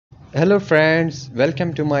Hello friends,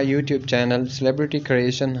 welcome to my YouTube channel Celebrity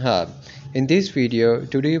Creation Hub. In this video,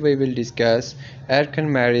 today we will discuss Erkan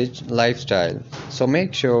Meriç lifestyle. So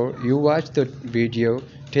make sure you watch the video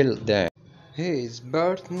till then. His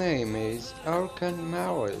birth name is Erkan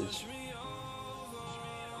Meriç.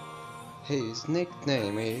 His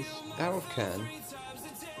nickname is Erkan.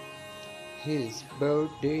 His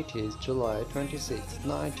birth date is July 26,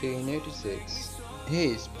 1986.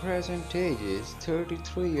 His present age is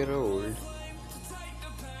 33-year-old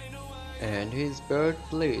and his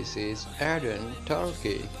birthplace is Aden,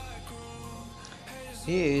 Turkey.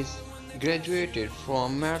 He is graduated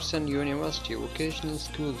from Mersin University Vocational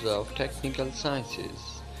Schools of Technical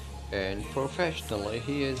Sciences and professionally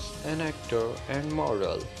he is an actor and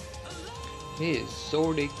model. His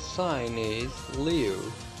zodiac sign is Leo.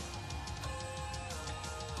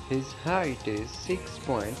 His height is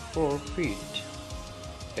 6.4 feet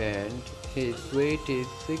and his weight is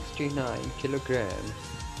 69 kilograms.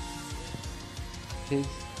 His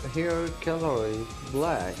hair color is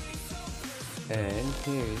black and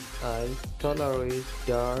his eye color is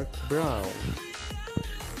dark brown.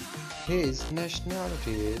 His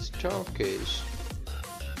nationality is Turkish.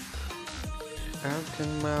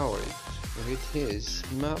 Erkan married with his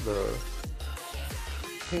mother.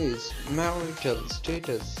 His marital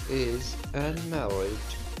status is unmarried.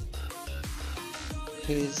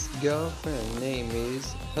 His girlfriend name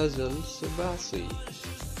is Hazel Subasi,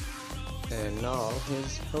 and all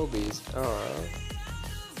his hobbies are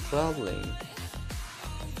traveling,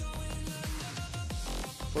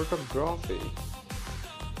 photography,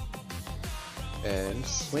 and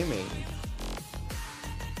swimming.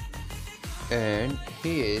 And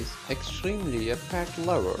he is extremely a pet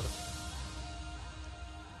lover.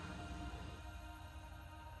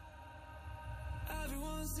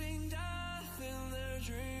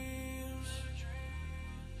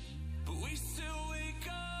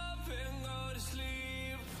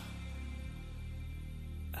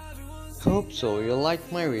 Hope so you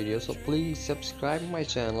like my video, so please subscribe my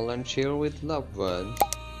channel and share with loved ones.